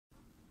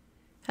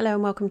Hello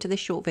and welcome to this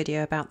short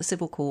video about the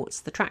civil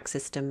courts, the track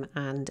system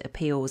and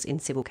appeals in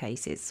civil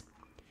cases.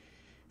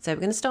 So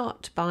we're going to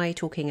start by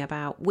talking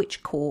about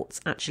which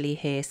courts actually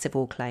hear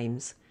civil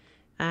claims.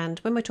 And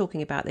when we're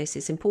talking about this,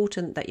 it's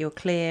important that you're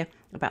clear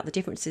about the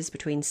differences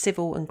between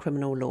civil and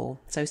criminal law.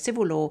 So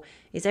civil law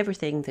is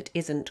everything that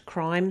isn't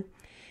crime,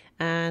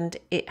 and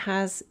it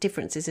has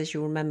differences, as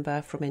you'll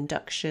remember, from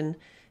induction.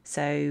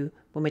 So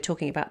when we're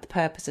talking about the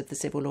purpose of the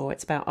civil law,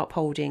 it's about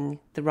upholding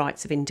the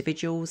rights of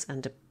individuals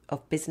and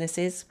of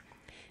businesses,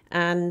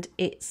 and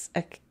it's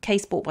a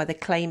case brought by the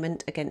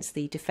claimant against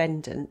the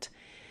defendant,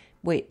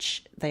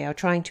 which they are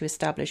trying to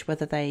establish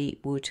whether they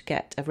would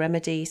get a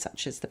remedy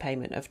such as the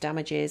payment of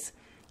damages,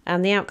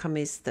 and the outcome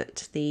is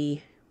that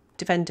the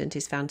defendant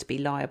is found to be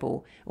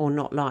liable or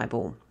not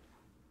liable.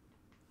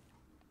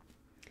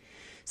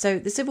 So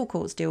the civil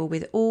courts deal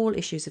with all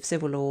issues of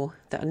civil law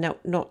that are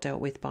not dealt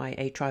with by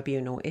a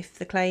tribunal. If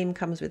the claim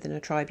comes within a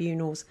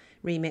tribunal's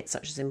remit,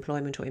 such as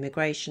employment or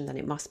immigration, then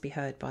it must be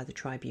heard by the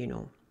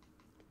tribunal.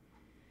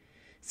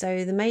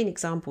 So the main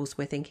examples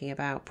we're thinking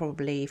about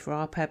probably for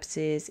our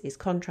purposes is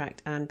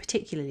contract, and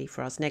particularly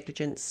for us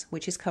negligence,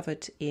 which is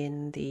covered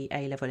in the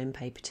A-level in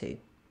paper 2.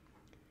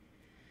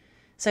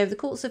 So the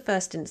courts of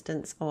first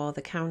instance are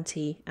the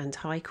county and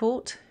high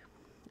court,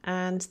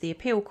 and the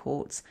appeal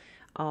courts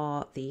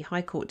are the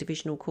High Court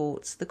Divisional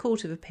Courts, the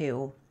Court of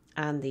Appeal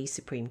and the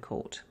Supreme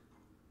Court.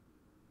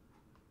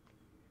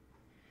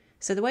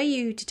 So the way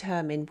you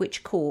determine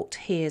which court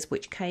hears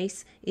which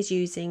case is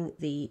using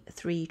the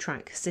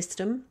 3-track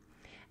system,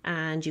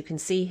 and you can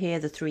see here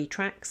the 3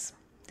 tracks.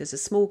 There's a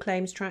small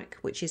claims track,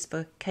 which is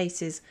for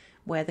cases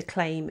where the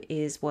claim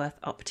is worth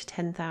up to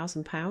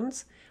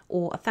 £10,000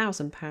 or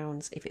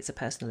 £1,000 if it's a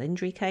personal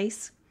injury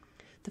case.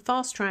 The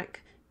fast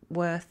track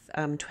worth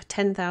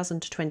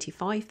 10,000 to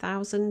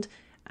 25,000,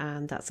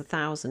 and that's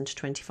 1,000 to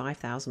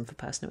 25,000 for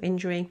personal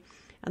injury,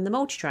 and the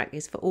multi-track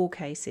is for all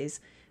cases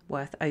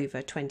worth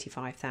over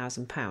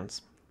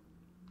 £25,000.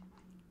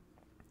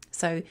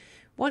 So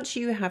once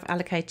you have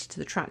allocated to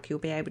the track, you'll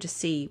be able to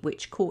see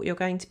which court you're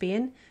going to be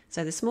in.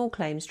 So the small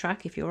claims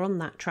track, if you're on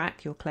that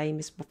track, your claim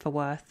is for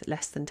worth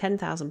less than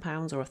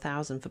 £10,000 or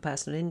 1,000 for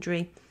personal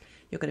injury.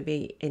 You're going to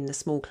be in the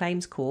small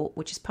claims court,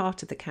 which is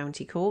part of the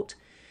county court,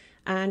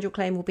 and your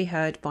claim will be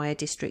heard by a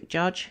district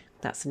judge.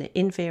 That's an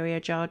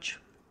inferior judge,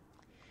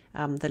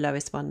 the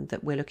lowest one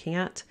that we're looking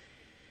at.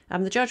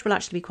 The judge will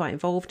actually be quite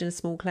involved in a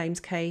small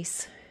claims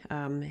case.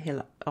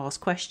 He'll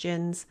ask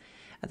questions.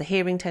 The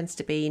hearing tends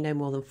to be no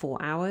more than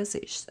 4 hours.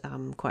 It's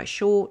quite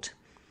short.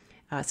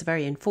 It's a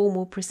very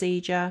informal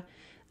procedure.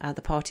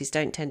 The parties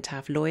don't tend to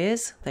have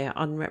lawyers. They are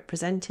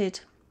unrepresented.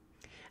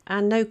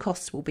 And no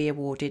costs will be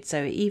awarded,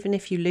 so even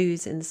if you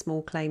lose in the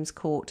small claims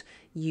court,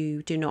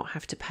 you do not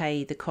have to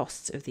pay the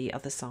costs of the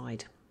other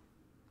side.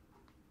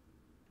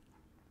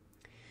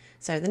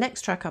 So the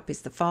next track up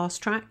is the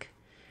fast track,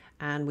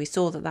 and we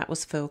saw that that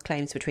was for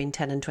claims between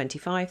 10 and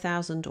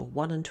 25,000 or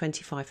 1 and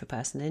 25 for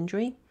personal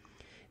injury.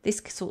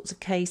 This sort of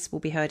case will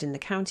be heard in the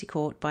county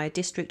court by a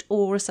district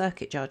or a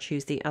circuit judge,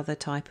 who's the other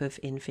type of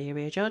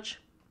inferior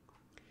judge.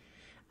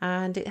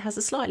 And it has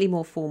a slightly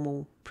more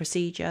formal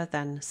procedure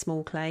than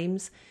small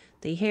claims.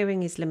 The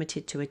hearing is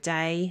limited to a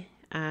day,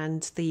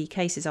 and the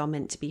cases are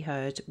meant to be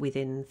heard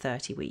within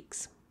 30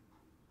 weeks.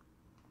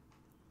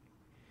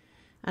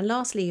 And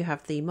lastly, you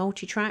have the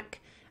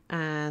multi-track,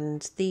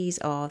 and these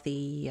are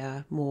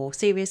the more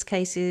serious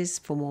cases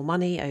for more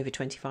money, over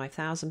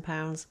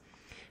 £25,000,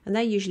 and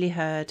they're usually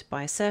heard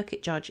by a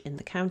circuit judge in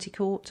the county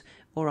court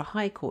or a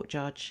high court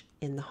judge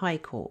in the high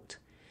court.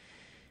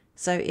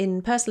 So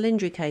in personal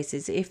injury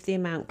cases, if the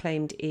amount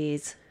claimed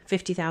is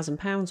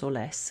 £50,000 or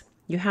less,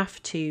 you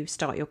have to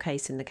start your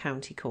case in the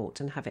county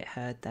court and have it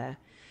heard there.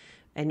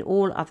 In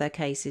all other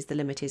cases, the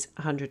limit is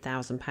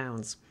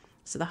 £100,000.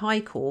 So the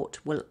High Court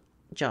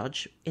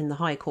judge in the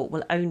High Court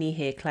will only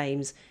hear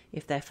claims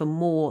if they're for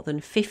more than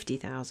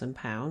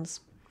 £50,000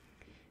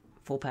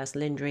 for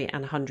personal injury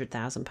and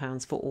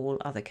 £100,000 for all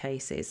other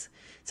cases.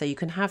 So you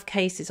can have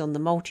cases on the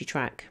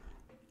multi-track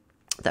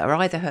that are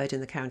either heard in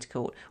the county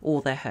court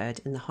or they're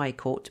heard in the High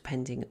Court,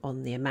 depending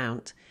on the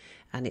amount,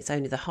 and it's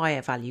only the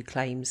higher value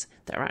claims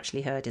that are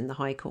actually heard in the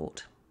High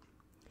Court.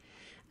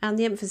 And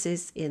the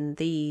emphasis in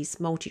these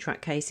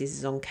multi-track cases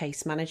is on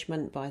case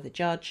management by the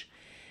judge,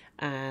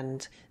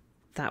 and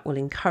that will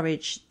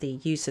encourage the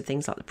use of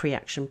things like the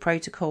pre-action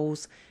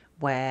protocols,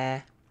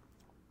 where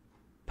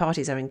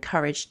parties are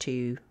encouraged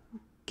to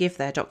give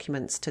their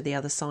documents to the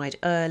other side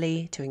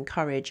early to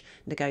encourage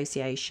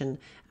negotiation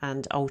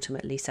and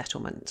ultimately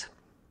settlement.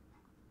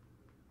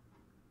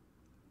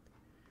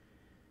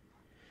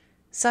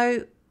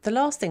 So the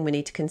last thing we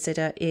need to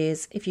consider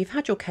is, if you've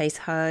had your case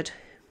heard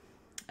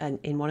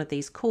in one of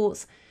these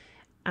courts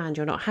and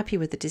you're not happy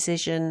with the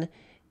decision,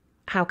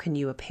 how can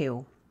you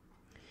appeal?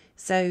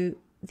 So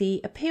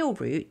the appeal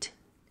route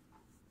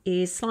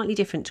is slightly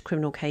different to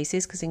criminal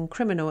cases, because in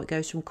criminal it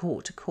goes from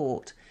court to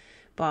court,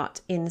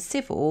 but in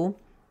civil,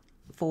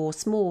 for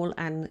small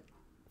and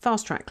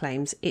fast track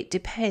claims, it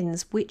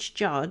depends which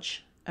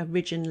judge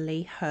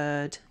originally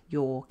heard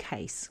your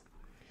case.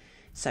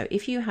 So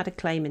if you had a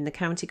claim in the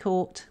county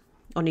court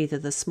on either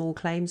the small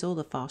claims or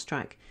the fast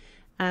track,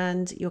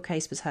 and your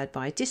case was heard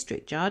by a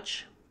district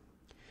judge,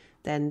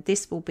 then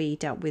this will be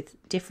dealt with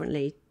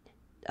differently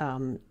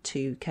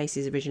to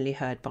cases originally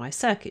heard by a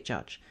circuit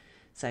judge.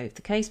 So if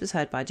the case was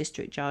heard by a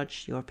district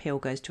judge, your appeal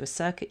goes to a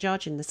circuit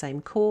judge in the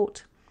same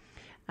court.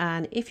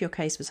 And if your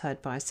case was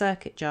heard by a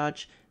circuit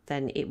judge,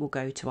 then it will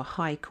go to a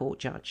high court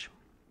judge.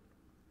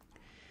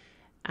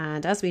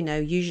 And as we know,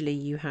 usually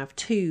you have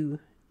two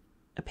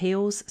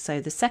appeals. So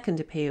the second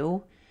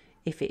appeal,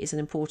 if it is an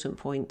important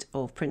point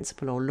of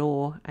principle or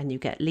law and you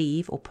get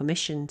leave or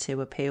permission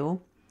to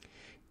appeal,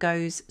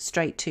 goes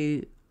straight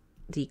to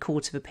the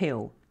Court of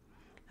Appeal.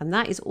 And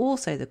that is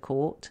also the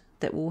court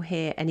that will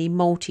hear any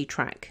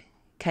multi-track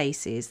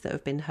cases that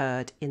have been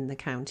heard in the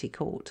county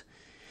court.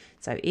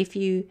 So if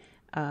you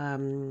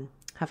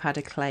have had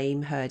a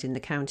claim heard in the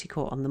county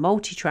court on the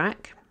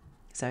multi-track,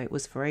 so it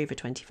was for over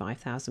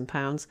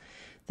 £25,000,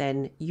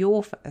 then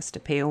your first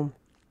appeal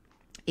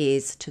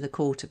is to the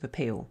Court of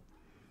Appeal.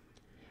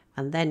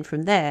 And then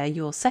from there,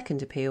 your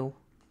second appeal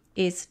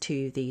is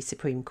to the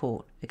Supreme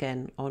Court,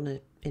 again on an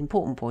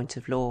important point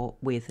of law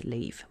with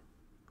leave.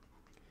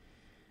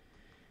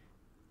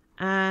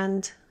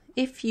 And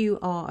if you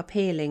are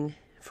appealing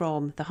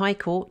from the High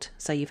Court,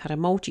 so you've had a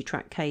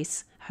multi-track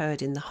case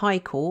heard in the High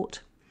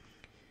Court,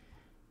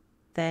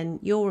 then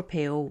your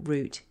appeal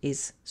route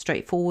is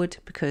straightforward,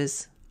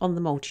 because on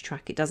the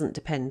multi-track it doesn't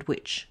depend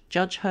which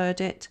judge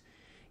heard it.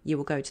 You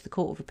will go to the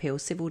Court of Appeal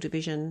Civil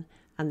Division,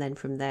 and then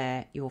from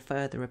there your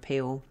further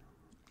appeal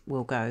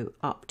will go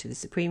up to the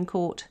Supreme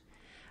Court.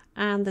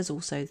 And there's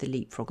also the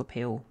leapfrog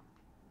appeal,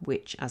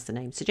 which, as the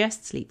name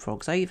suggests,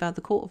 leapfrogs over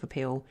the Court of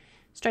Appeal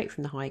straight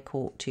from the High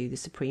Court to the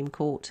Supreme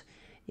Court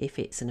if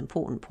it's an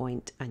important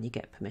point and you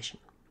get permission.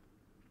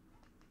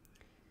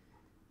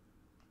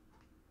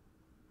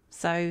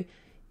 So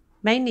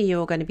mainly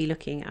you're going to be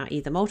looking at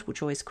either multiple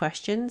choice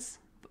questions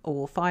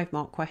or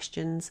 5-mark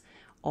questions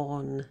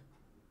on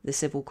the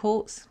civil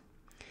courts.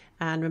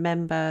 And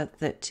remember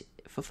that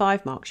for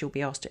 5 marks you'll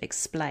be asked to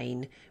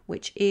explain,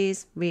 which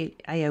is really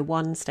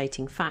AO1,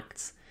 stating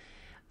facts,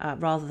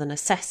 rather than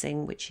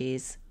assessing, which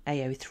is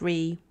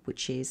AO3,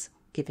 which is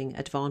giving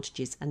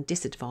advantages and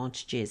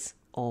disadvantages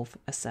of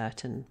a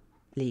certain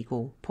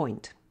legal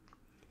point.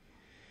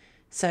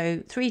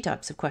 So 3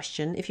 types of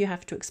question. If you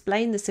have to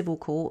explain the civil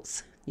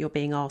courts, you're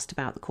being asked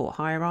about the court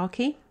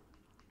hierarchy,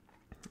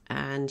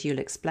 and you'll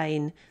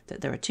explain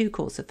that there are 2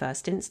 courts of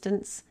first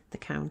instance, the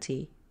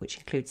county, which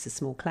includes the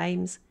small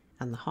claims,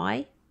 and the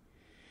high.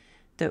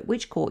 That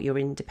which court you're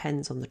in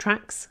depends on the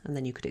tracks, and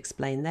then you could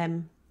explain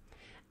them.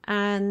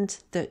 And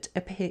that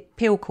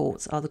appeal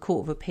courts are the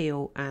Court of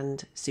Appeal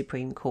and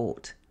Supreme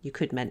Court. You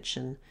could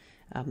mention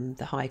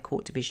the High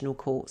Court divisional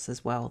courts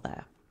as well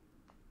there.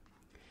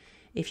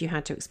 If you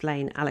had to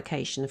explain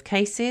allocation of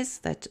cases,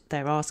 that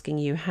they're asking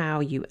you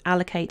how you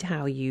allocate,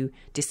 how you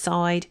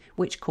decide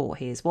which court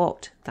hears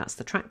what. That's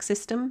the track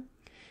system.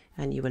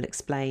 And you will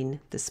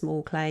explain the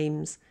small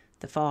claims,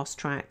 the fast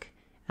track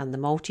and the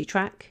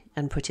multi-track,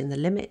 and put in the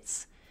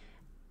limits.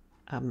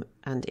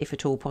 And if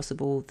at all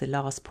possible, the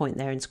last point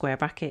there in square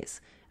brackets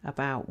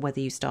about whether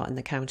you start in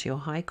the county or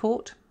high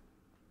court.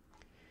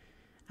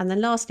 And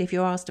then lastly, if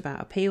you're asked about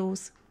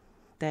appeals,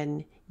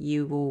 then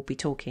you will be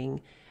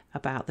talking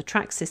about the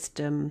track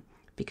system,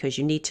 because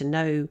you need to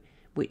know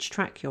which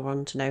track you're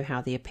on to know how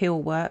the appeal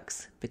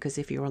works. Because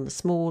if you're on the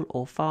small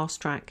or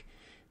fast track,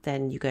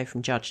 then you go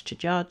from judge to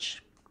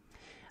judge.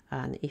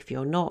 And if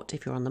you're not,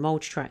 if you're on the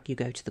multi-track, you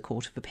go to the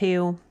Court of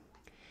Appeal.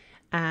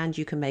 And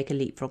you can make a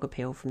leapfrog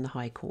appeal from the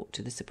High Court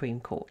to the Supreme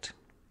Court.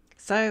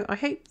 So I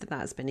hope that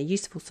has been a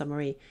useful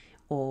summary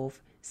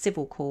of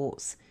civil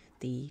courts,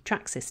 the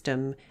track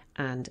system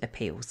and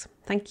appeals.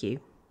 Thank you.